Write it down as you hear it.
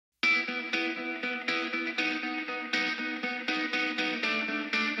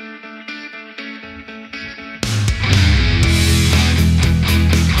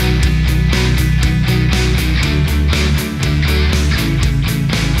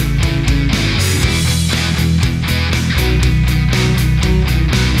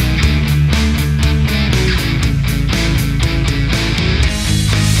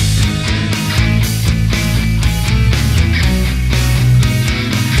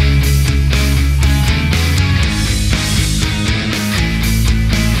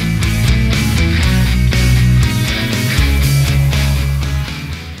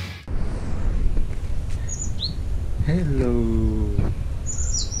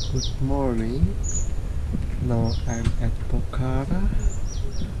Good morning. Now I'm at Pokhara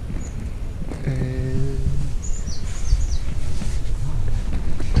and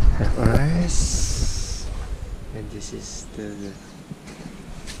Everest, and this is the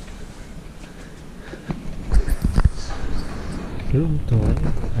room tour.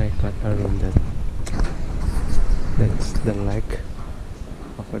 I got a room that's the lake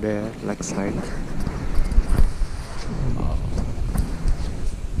over there, lake side.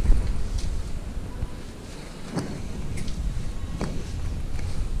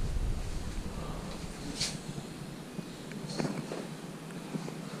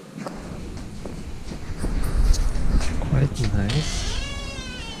 Quite nice.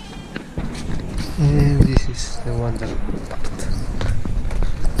 And this is the wonderland.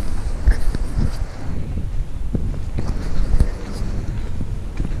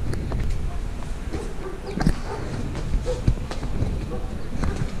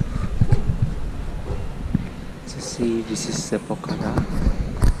 See, this is the Pokhara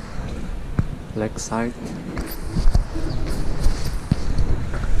lakeside.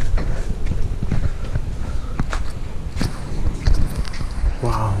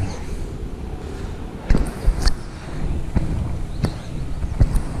 Wow.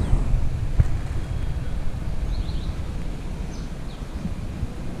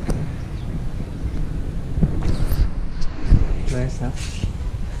 Nice, huh?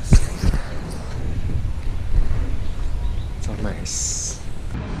 So nice.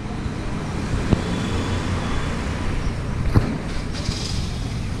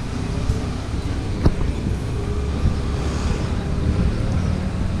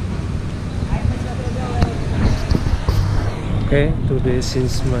 Okay, today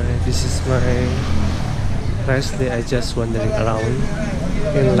since this is my rest day, I just wandering around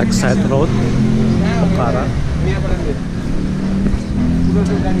in Lakeside Road, Pokhara.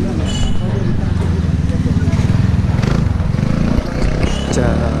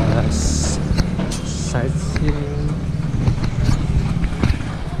 Just sightseeing.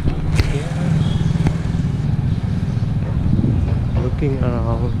 Yeah. Looking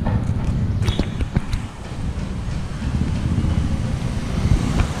around.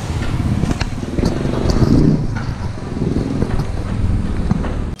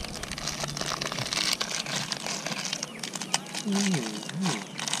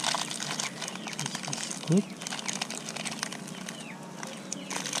 This is good.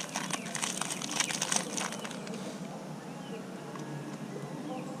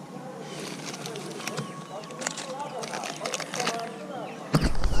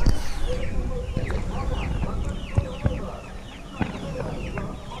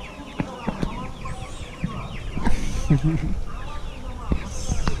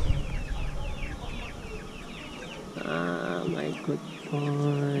 Ah, my good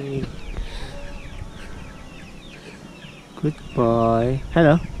boy. Good boy.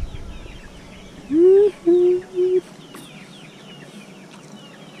 Hello.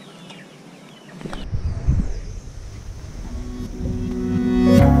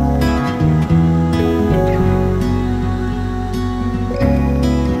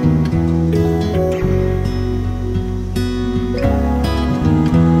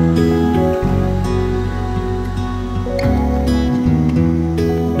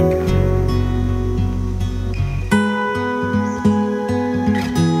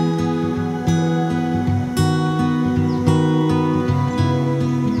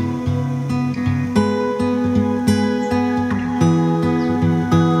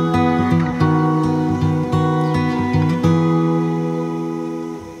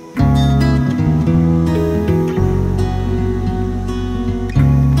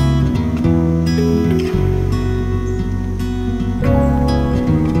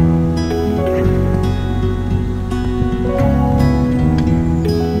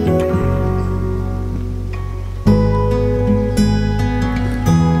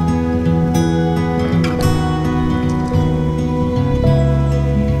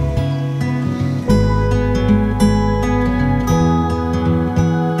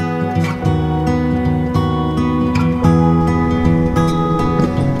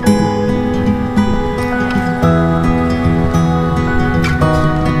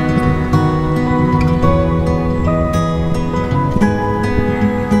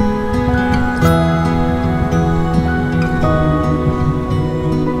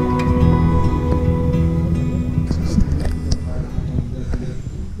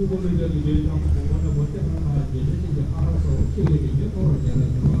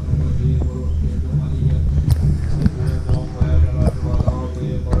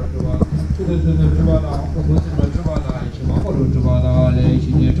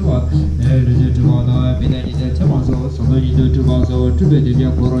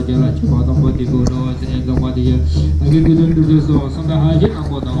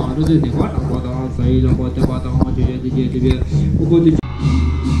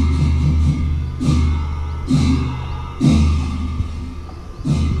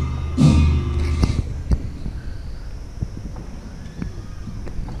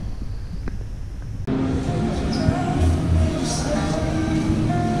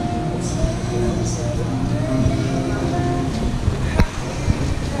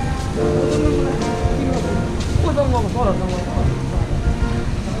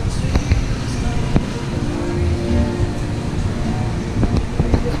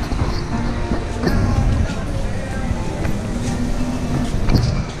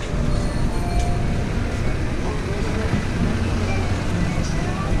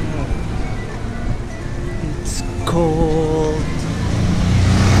 It's cold.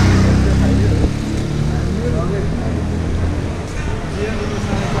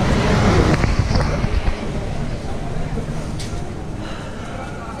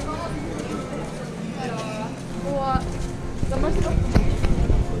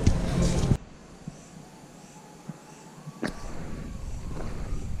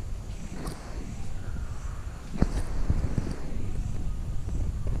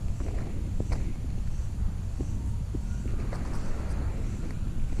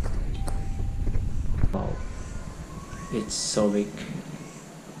 Wow, it's so big.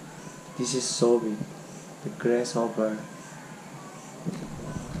 This is so big. The grasshopper.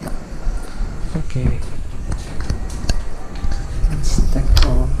 Okay, let's take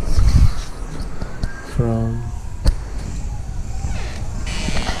off from.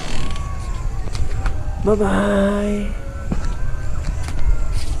 Bye bye.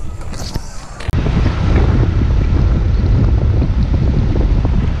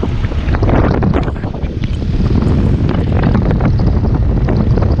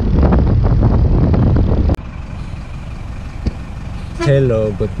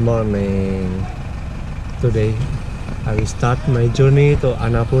 Hello, good morning. Today I will start my journey to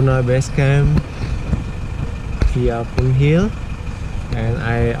Annapurna Base Camp via Poon Hill, and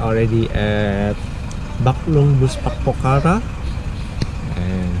I already at Baklung Buspak Pokhara,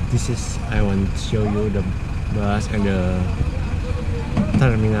 and this is I want to show you the bus and the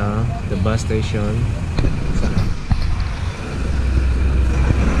terminal, the bus station.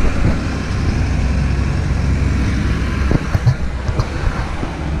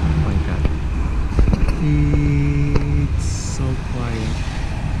 It's so quiet.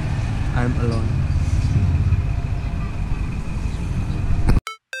 I'm alone.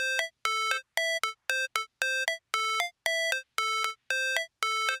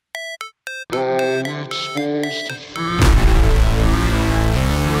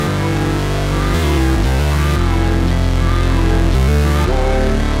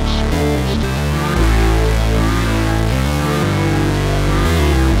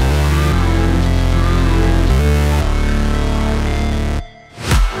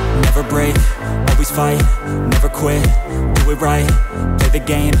 Never break, always fight, never quit, do it right, play the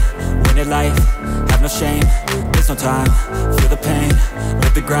game, win it life, have no shame, there's no time, feel the pain,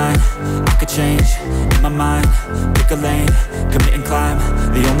 live the grind, I could change, in my mind, pick a lane, commit and climb,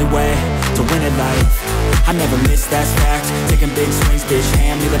 the only way to win it life. I never miss, that's fact, taking big swings, bitch,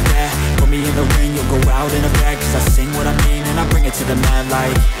 hand me the bat, put me in the ring, you'll go out in a bag, cause I sing what I mean and I bring it to the mad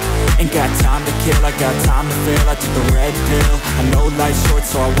light. Ain't got time to kill, I got time to feel, I took the red pill, I know life's short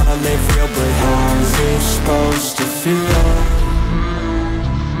so I wanna live real, but how's it supposed to feel?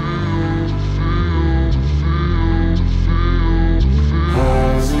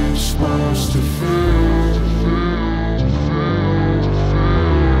 How's it supposed to feel?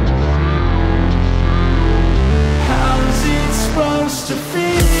 How's it supposed to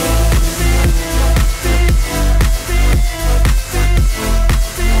feel?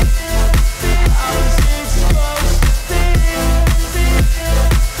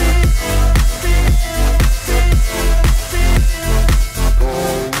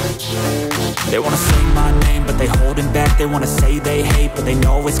 They wanna sing my name, but they holding back. They wanna say they hate, but they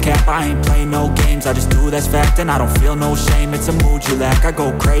know it's cap. I ain't play no games, I just do that's fact. And I don't feel no shame, it's a mood you lack. I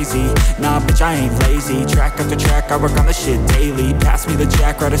go crazy, nah bitch I ain't lazy. Track after track, I work on this shit daily. Pass me the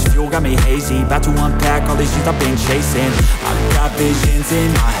jack, right as fuel, got me hazy. About to unpack all these shit I've been chasing. I've got visions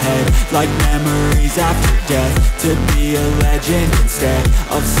in my head, like memories after death. To be a legend instead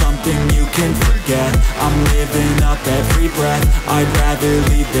of something you can forget. I'm living up every breath, I'd rather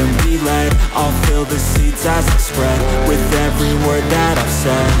lead than be led. I'll fill the seats as I spread, with every word that I've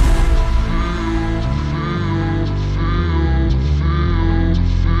said.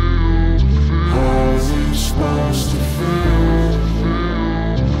 How's it supposed to feel?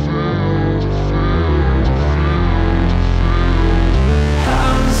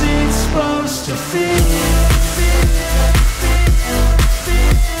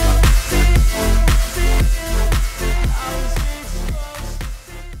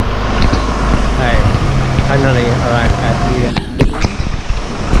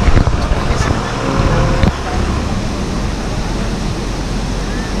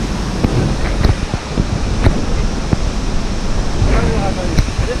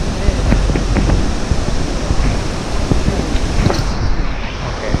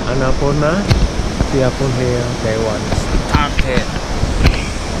 Annapurna via Poon Hill, day 1 started.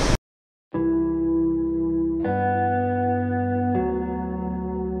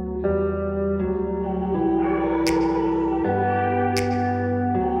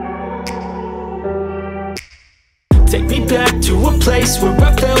 Take me back to a place where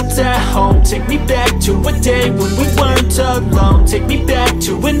I felt at home. Take me back to a day when we weren't alone. Take me back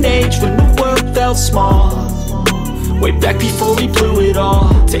to an age when the world felt small. Way back before we blew it all.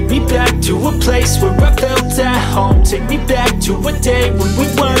 Take me back to a place where I felt at home. Take me back to a day when we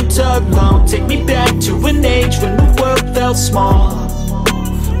weren't alone. Take me back to an age when the world felt small.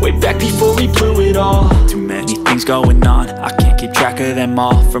 Way back before we blew it all. Too many things going on, I can't keep track of them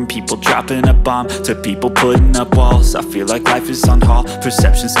all. From people dropping a bomb to people putting up walls. I feel like life is on hold,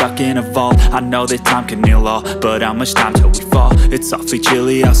 perception stuck in a vault. I know that time can heal all, but how much time till we fall? It's awfully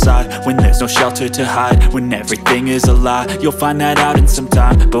chilly outside, when there's no shelter to hide. When everything is a lie, you'll find that out in some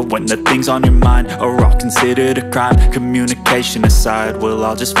time. But when the things on your mind are all considered a crime, communication aside, we'll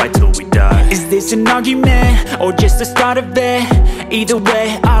all just fight till we die. Is this an argument, or just the start of it? Either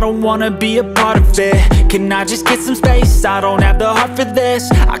way, I don't wanna be a part of it. Can I just get some space? I don't have the heart for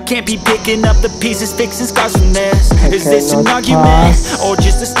this. I can't be picking up the pieces, fixing scars from this. Is this an argument, or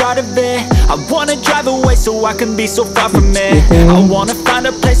just the start of it? I wanna drive away so I can be so far from it. I wanna find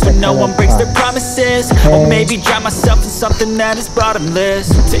a place where no one breaks their promises. Or maybe drown myself in something that is bottomless.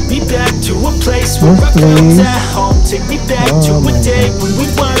 Take me back to a place where I felt at home. Take me back to a day when we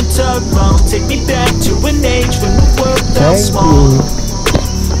weren't alone. Take me back to an age when the world felt small.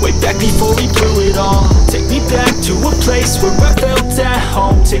 Way back before we blew it all. Take me back to a place where I felt at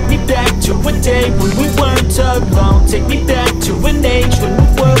home. Take me back to a day when we weren't alone. Take me back to an age when the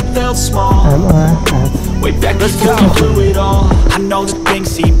world felt small. Way back before we blew it all. I know that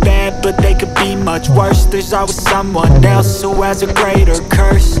things seem bad, but they could be much worse. There's always someone else who has a greater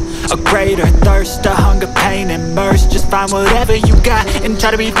curse, a greater thirst, a hunger, pain, and mercy. Just find whatever you got and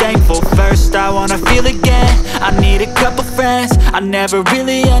try to be thankful first. I wanna feel again, I need a couple friends. I never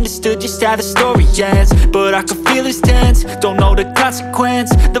really understood just how the story ends, but I can feel it's tense, don't know the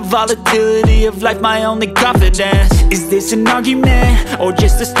consequence. The volatility of life, my only confidence. Is this an argument, or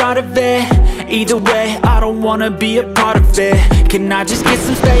just the start of it? Either way, I don't wanna be a part of it. Can I just get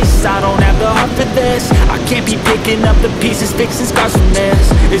some space? I don't have the heart for this. I can't be picking up the pieces, fixing scars from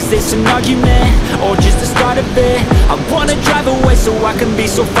this. Is this an argument, or just the start of it? I wanna drive away so I can be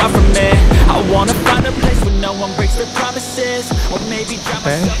so far from it. I wanna find a place where no one breaks their promises. Or maybe drown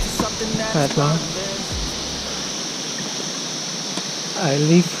myself in something that's bottomless. I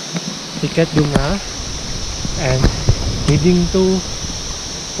leave Tiketdunga and heading to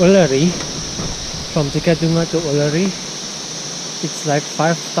Ullery. From Tiketdunga to Ullery, it's like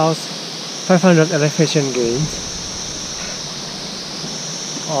 5,500 elevation gains.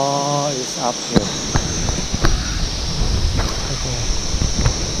 Oh, it's up here. Okay.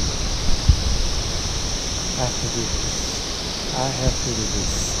 I have to do this. I have to do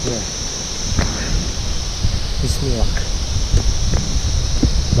this. Yeah. Wish me luck.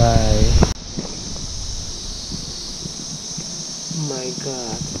 Bye. My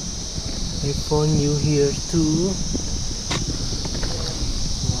God. I found you here too.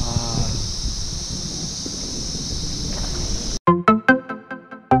 Wow.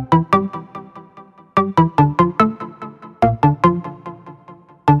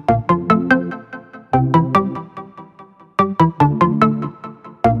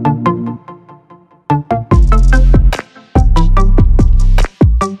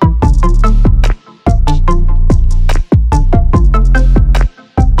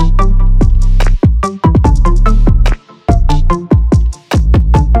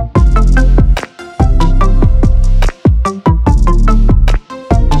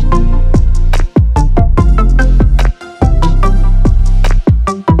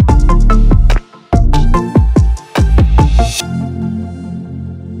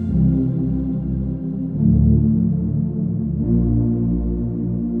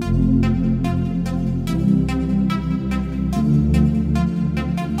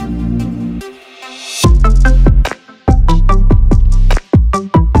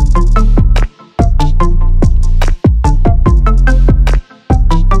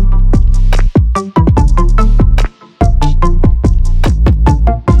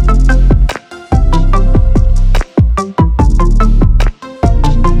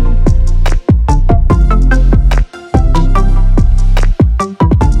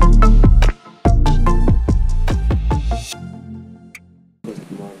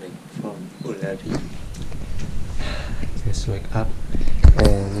 Just wake up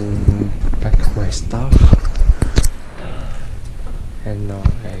and pack my stuff. and now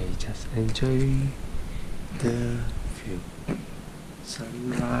I just enjoy the view,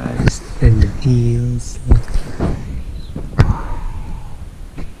 sunrise and the hills.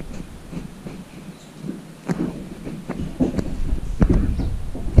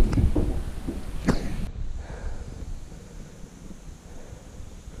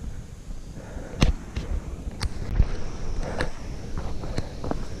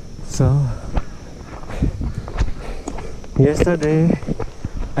 So yesterday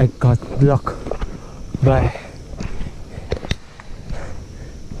I got blocked by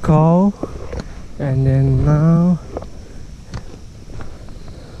cow, and then now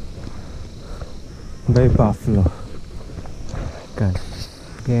by buffalo.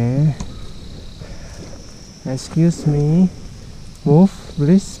 Okay, excuse me, move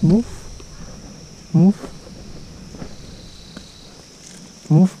please, move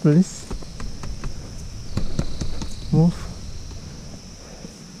please, move.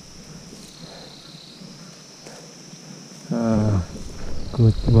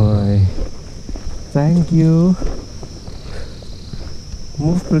 Good boy, thank you.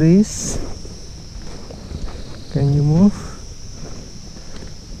 Move please, can you move?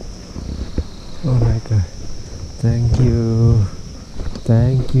 Oh my god, thank you,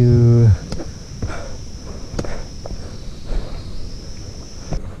 thank you.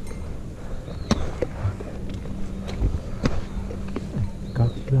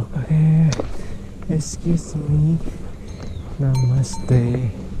 Got blocked. Okay, excuse me.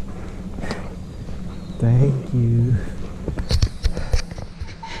 Namaste. Thank you.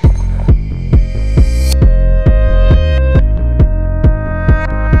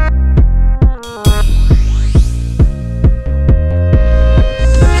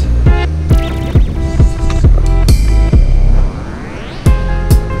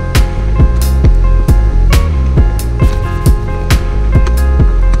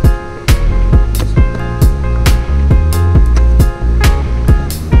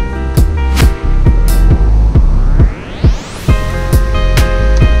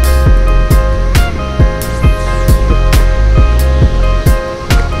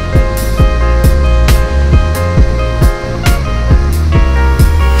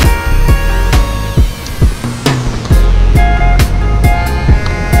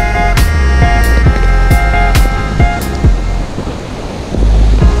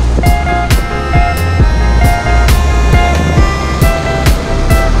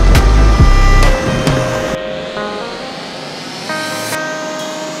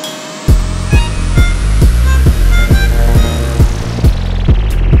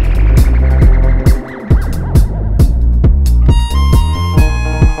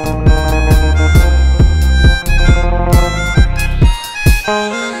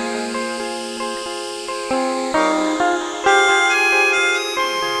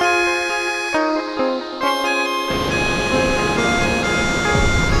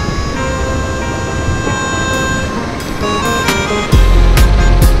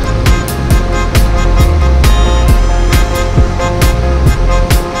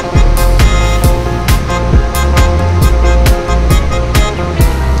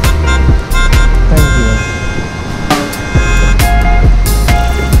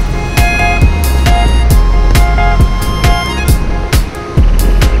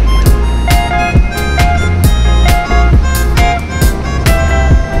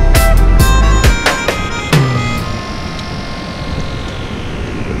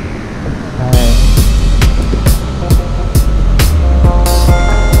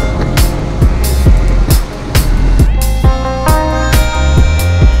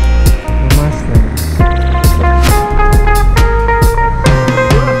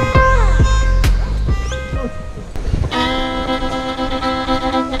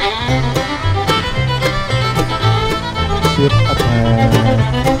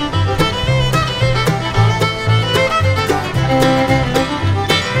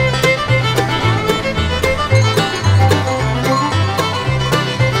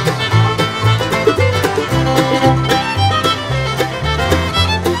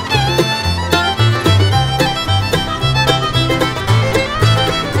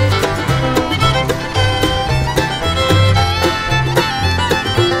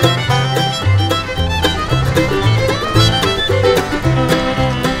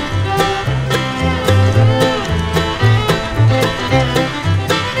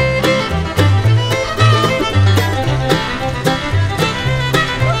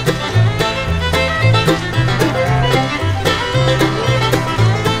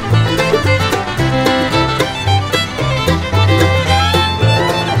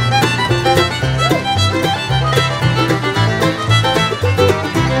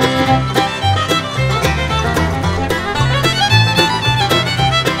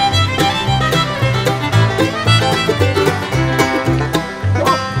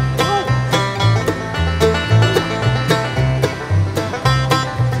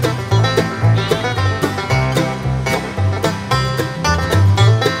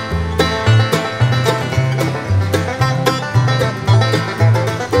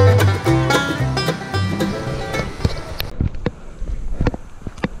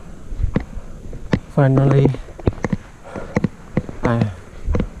 Finally, I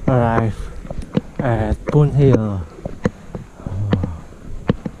arrived at Poon Hill.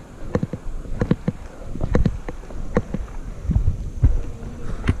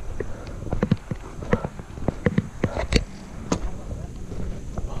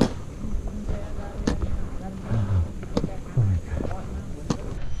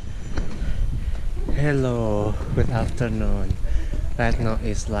 Hello, good afternoon. Right now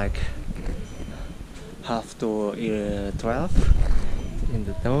it's like half to 12 in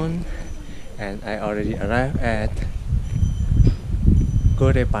the noon, and I already arrived at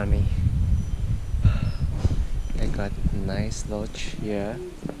Gorepani. I got a nice lodge here.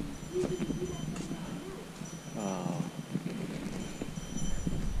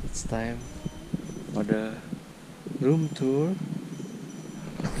 It's time for the room tour.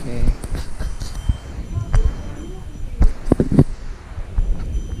 Okay.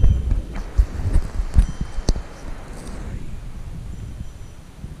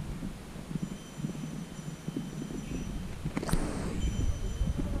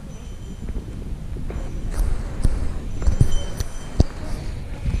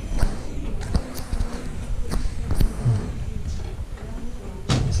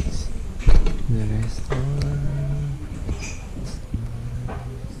 The restaurant.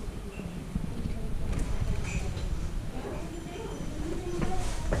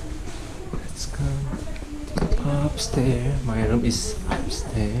 Let's go upstairs. My room is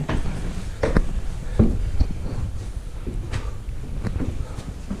upstairs.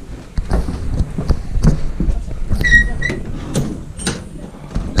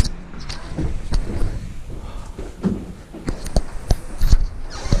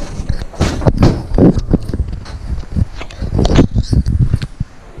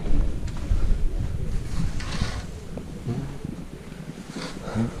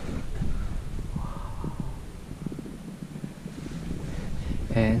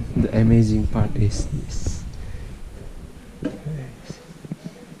 And the amazing part is this.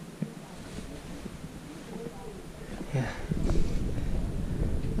 Yeah,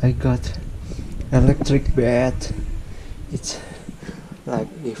 I got electric bed. It's like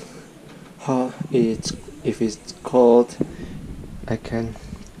if it's cold, I can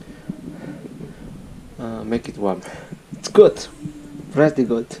make it warm. It's good, pretty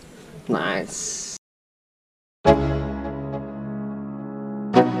good, nice.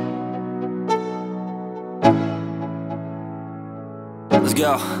 Let's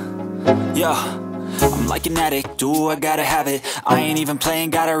go. Yo, I'm like an addict, do I gotta have it. I ain't even playing,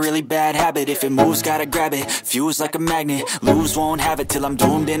 got a really bad habit. If it moves, gotta grab it, fuse like a magnet. Lose, won't have it till I'm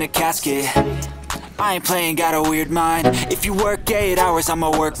doomed in a casket. I ain't playing, got a weird mind. If you work 8 hours,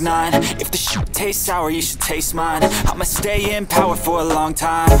 I'ma work 9. If the shit tastes sour, you should taste mine. I'ma stay in power for a long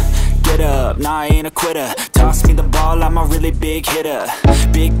time. Get up, nah, I ain't a quitter. Toss me the ball, I'm a really big hitter.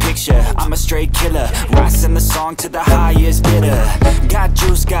 Big picture, I'm a straight killer. Rising the song to the highest bidder. Got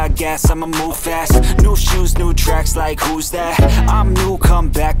juice, got gas, I'ma move fast. New shoes, new tracks, like who's that? I'm new, come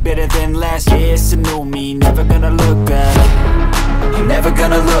back, better than last. Yeah, it's a new me, never gonna look back. I'm never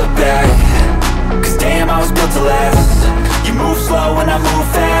gonna look back. Cause damn, I was built to last. You move slow and I move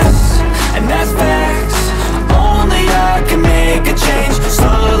fast, and that's facts. Only I can make a change.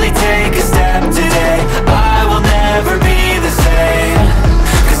 Slowly take a step today. I will never be the same.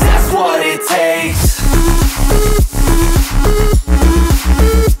 Cause that's what it takes.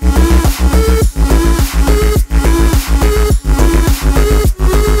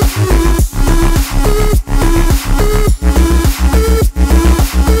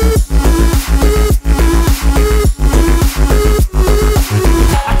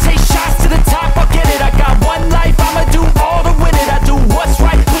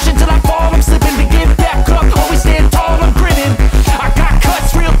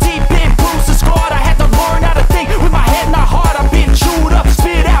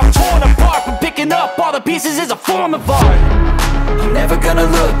 Pieces is a form of art. I'm never gonna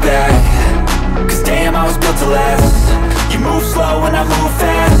look back. Cause damn, I was built to last. You move slow and I move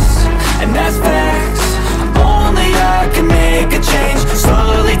fast, and that's facts. Only I can make a change.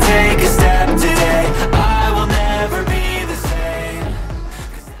 Slowly take a step today. I will never be the same.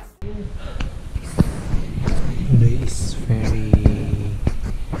 Today is very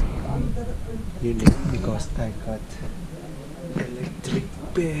unique because I got electric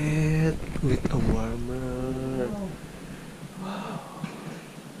bed with a warmer. Wow.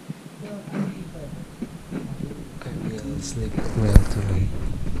 I will sleep well today.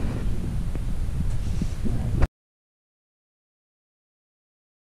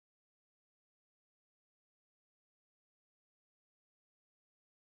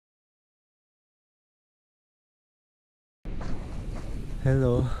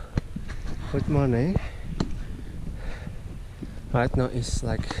 Hello, good morning. Right now it's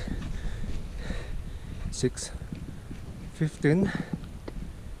like 6:15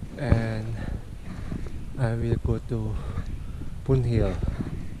 and I will go to Poon Hill.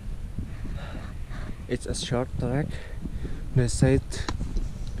 It's a short trek. They said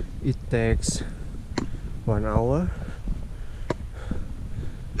it takes 1 hour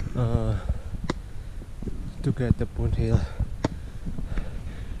to get to Poon Hill.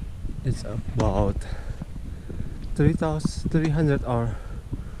 It's about 300 or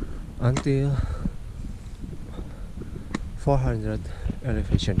until 400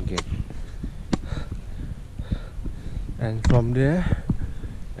 elevation gate, and from there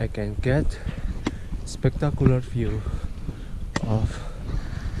I can get spectacular view of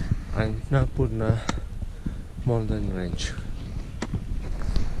Annapurna mountain range.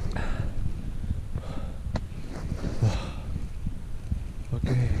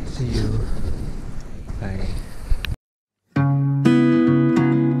 Okay, see you. Bye.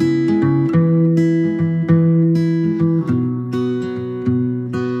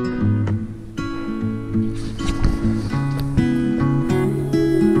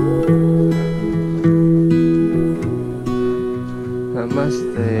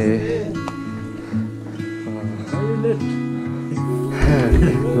 Namaste.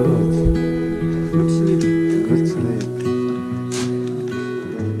 Good sleep. Good sleep.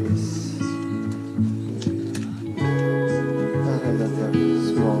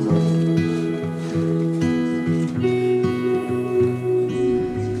 Small one.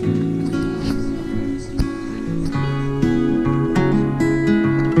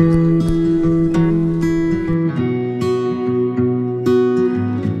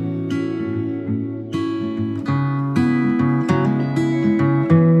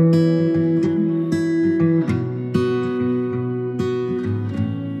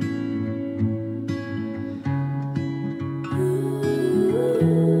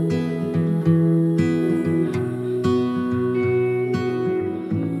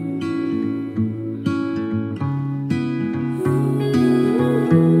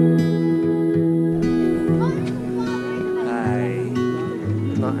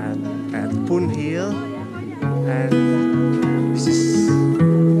 At Poon Hill, and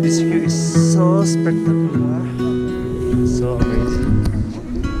this view is so spectacular, so amazing.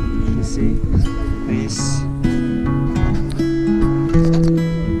 You see this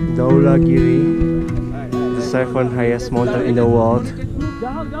Dhaulagiri, the second highest mountain in the world,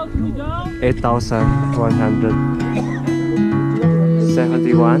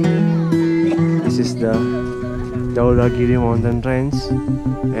 8,171. This is the Dhaulagiri mountain range,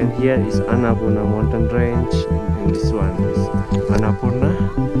 and here is Annapurna mountain range, and this one is Annapurna,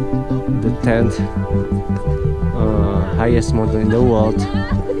 the 10th highest mountain in the world, 8,000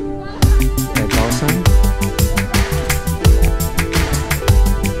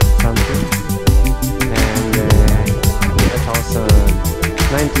 something, and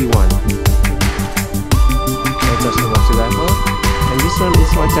 8,091 meters above sea level, and this one is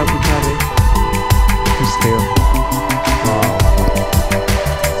Pukhara still. Wow,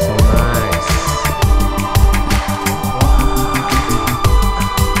 so nice.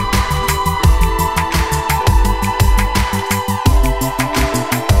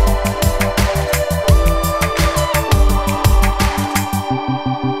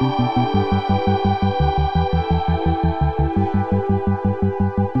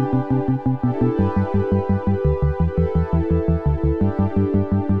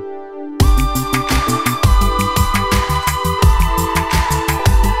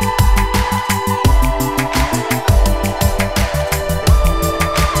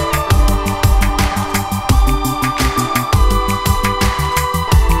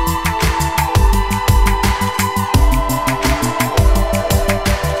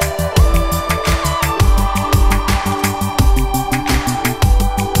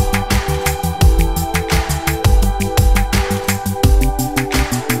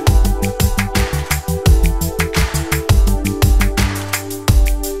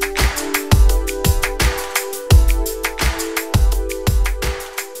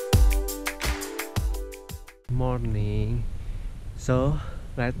 Morning. So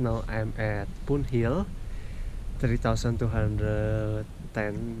right now I'm at Poon Hill,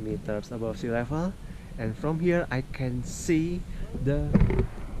 3,210 meters above sea level, and from here I can see the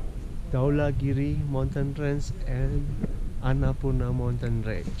Dhaulagiri mountain range and Annapurna mountain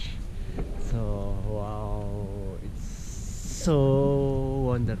range. So wow, it's so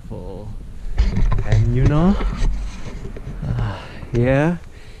wonderful. And you know, here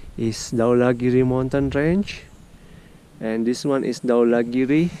is Dhaulagiri mountain range, And this one is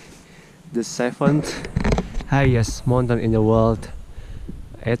Dhaulagiri, the 7th highest mountain in the world,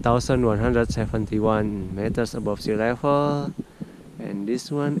 8,171 meters above sea level. And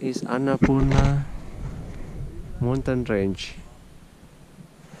this one is Annapurna mountain range.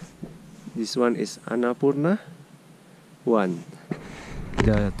 This one is Annapurna 1,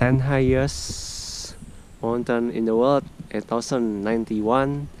 the 10th highest mountain in the world,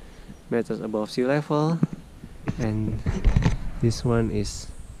 8,091 meters above sea level. And this one is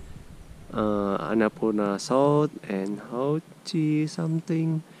Annapurna South and Hochi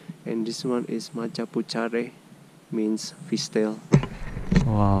something. And this one is Machapuchare, means fishtail.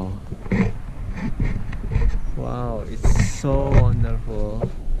 Wow. Wow, it's so wonderful.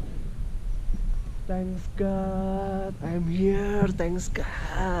 Thanks God, I'm here. Thanks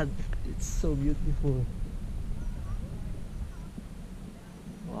God. It's so beautiful.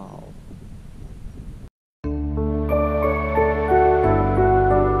 Wow.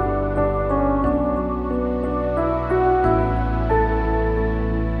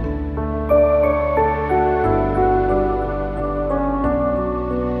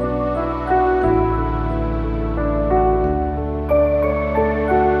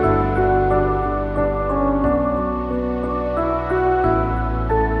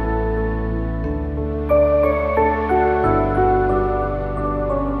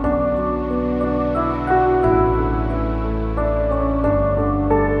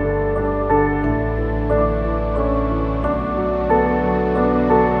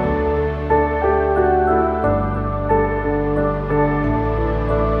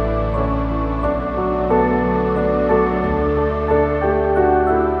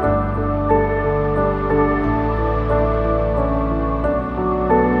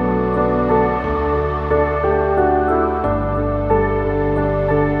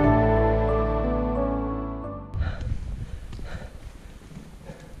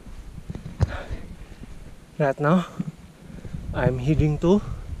 Right now, I'm heading to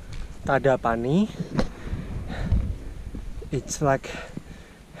Tadapani. It's like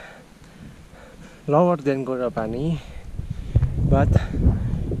lower than Gorapani, but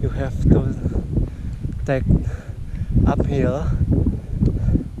you have to take uphill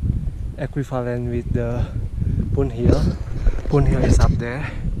equivalent with the Poon Hill. Poon Hill is up there.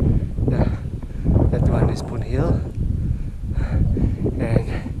 That one is Poon Hill,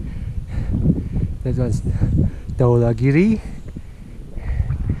 and that one's Dhaulagiri.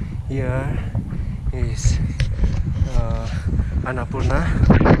 Here is Annapurna.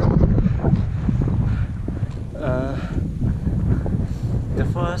 The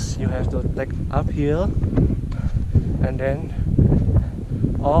first you have to take uphill and then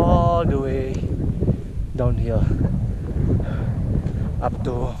all the way downhill up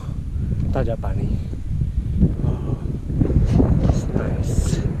to Tadapani. Oh, it's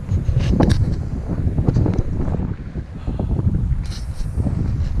nice.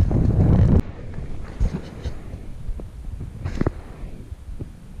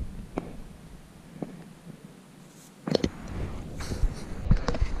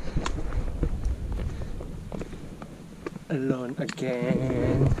 Alone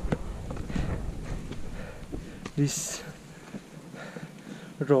again. This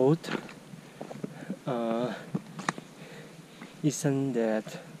road isn't that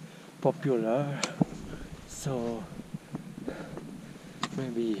popular, so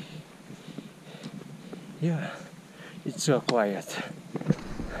maybe yeah, it's so quiet.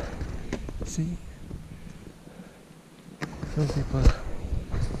 See, some people.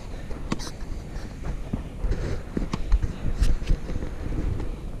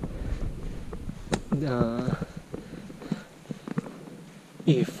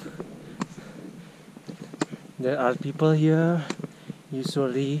 If there are people here,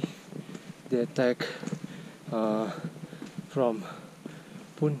 usually they take from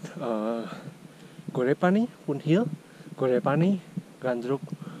Gorepani, Poon Hill, Gorepani, Gandruk,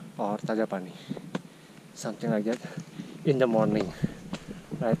 or Tadapani, something like that, in the morning.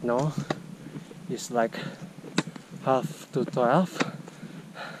 Right now it's like 11:30.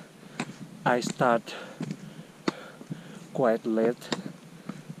 I start quite late,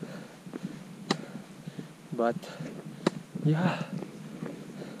 but yeah,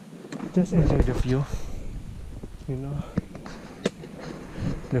 just enjoy the view. You know,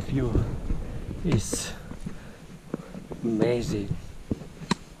 the view is amazing.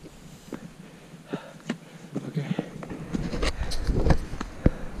 Okay.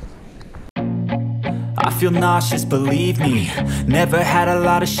 I feel nauseous, believe me. Never had a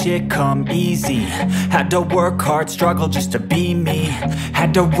lot of shit come easy. Had to work hard, struggle just to be me.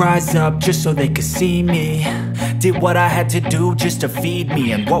 Had to rise up just so they could see me. Did what I had to do just to feed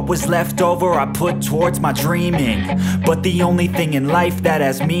me, and what was left over I put towards my dreaming. But the only thing in life that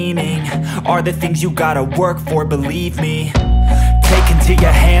has meaning are the things you gotta work for, believe me. Take into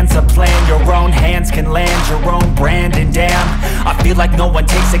your hands a plan, your own hands can land your own brand. And damn, I feel like no one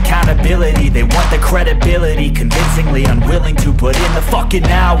takes accountability. They want the credibility, convincingly unwilling to put in the fucking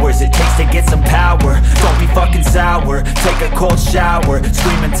hours it takes to get some power. Don't be fucking sour, take a cold shower,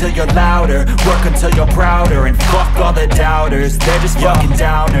 scream until you're louder, work until you're prouder, and fuck all the doubters, they're just fucking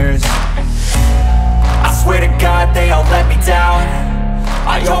downers. I swear to God they all let me down.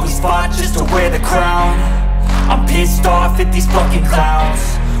 I always fought just to wear the crown. I'm pissed off at these fucking clowns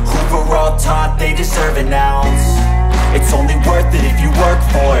who were all taught they deserve an ounce. It's only worth it if you work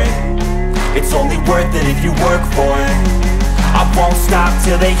for it. It's only worth it if you work for it. I won't stop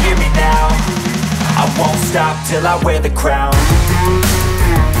till they hear me now. I won't stop till I wear the crown.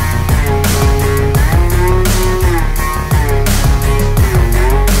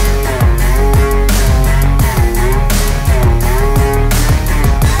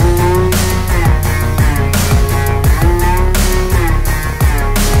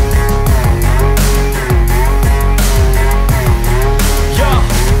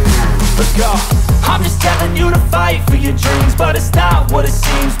 I'm just telling you to fight for your dreams, but it's not what it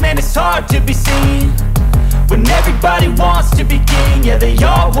seems. Man, it's hard to be seen when everybody wants to be king. Yeah, they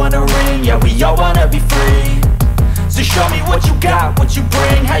all wanna ring, yeah, we all wanna be free. So show me what you got, what you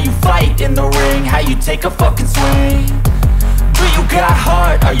bring, how you fight in the ring, how you take a fucking swing. Do you got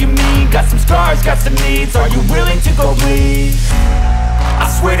heart, are you mean? Got some scars, got some needs, are you willing to go bleed? I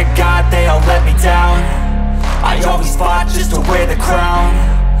swear to God they all let me down. I always fought just to wear the crown.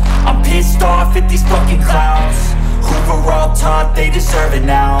 I'm pissed off at these fucking clowns who were all taught they deserve an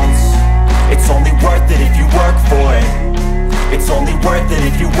ounce. It's only worth it if you work for it. It's only worth it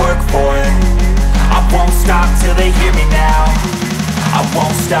if you work for it. I won't stop till they hear me now. I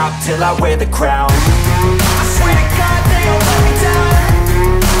won't stop till I wear the crown. I swear to God they all let me down.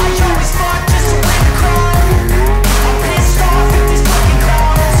 I always fought just to wear the crown. I'm pissed off at these fucking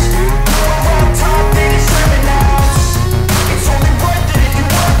clowns who were all taught they deserve an ounce. It's only worth it if you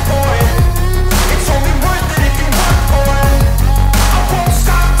work for it. It's only worth it if you work for it. I won't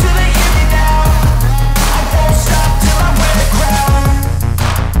stop till they hear me now. I won't stop till I wear the crown.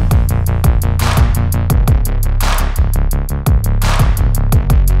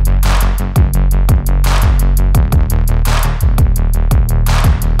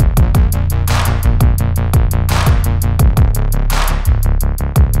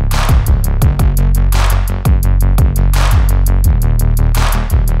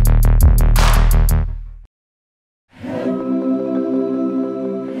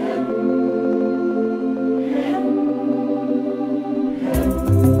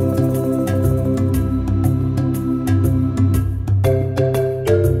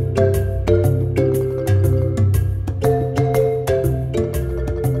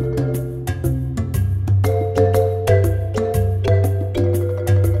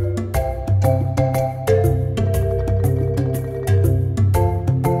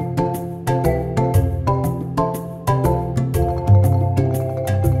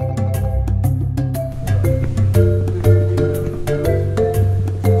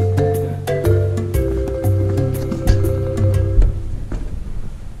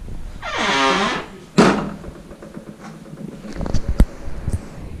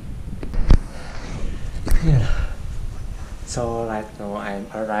 So right now I'm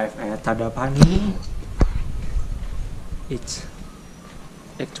arrived at Tadapani. It's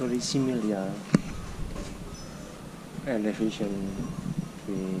actually similar elevation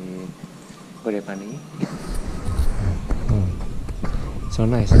with Godepani. So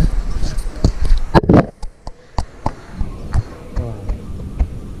nice, huh?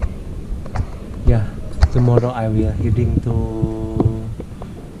 Yeah, tomorrow I will heading to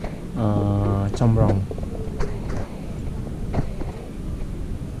Chomrong.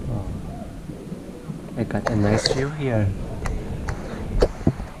 I got a nice view here.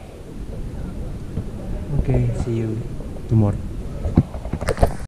 Okay, see you tomorrow.